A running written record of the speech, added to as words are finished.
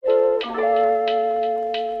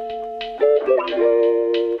Hey,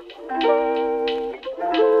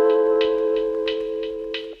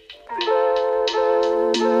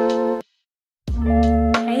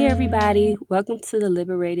 everybody. Welcome to the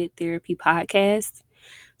Liberated Therapy Podcast.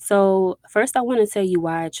 So, first, I want to tell you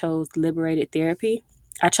why I chose Liberated Therapy.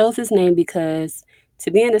 I chose this name because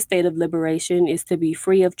to be in a state of liberation is to be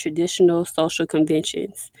free of traditional social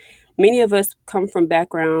conventions. Many of us come from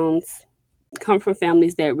families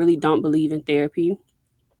that really don't believe in therapy.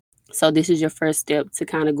 So, this is your first step to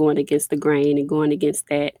kind of going against the grain and going against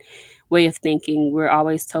that way of thinking. We're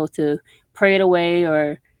always told to pray it away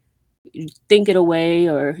or think it away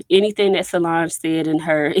or anything that Solange said in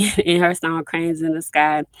her in her song Cranes in the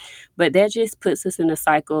Sky. But that just puts us in a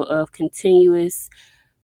cycle of continuous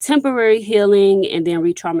temporary healing and then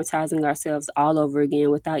re-traumatizing ourselves all over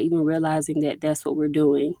again without even realizing that that's what we're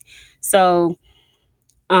doing. So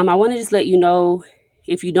I want to just let you know,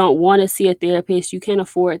 if you don't want to see a therapist, you can't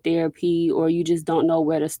afford therapy, or you just don't know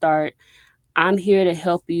where to start, I'm here to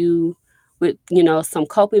help you with, some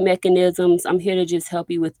coping mechanisms. I'm here to just help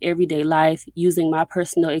you with everyday life using my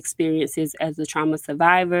personal experiences as a trauma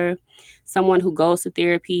survivor, someone who goes to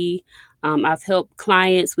therapy. I've helped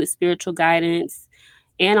clients with spiritual guidance,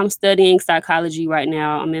 and I'm studying psychology right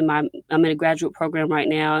now. I'm in a graduate program right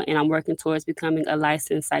now, and I'm working towards becoming a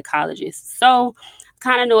licensed psychologist. So,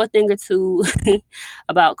 kind of know a thing or two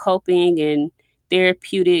about coping and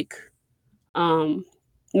therapeutic um,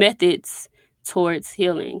 methods towards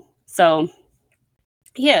healing. So,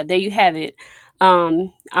 yeah, there you have it.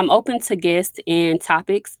 I'm open to guests and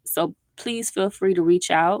topics, so please feel free to reach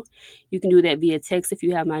out. You can do that via text if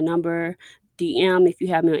you have my number, DM if you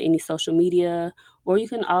have me on any social media, or you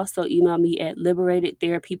can also email me at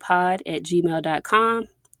liberatedtherapypod@gmail.com.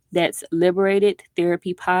 That's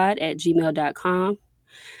liberatedtherapypod@gmail.com.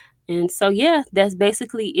 And so, yeah, that's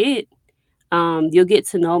basically it. You'll get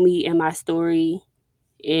to know me and my story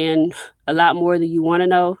and a lot more than you want to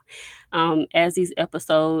know as these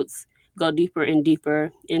episodes go deeper and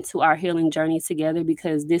deeper into our healing journey together,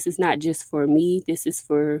 because this is not just for me, this is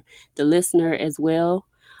for the listener as well.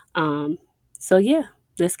 Um, so, yeah,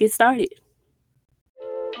 let's get started.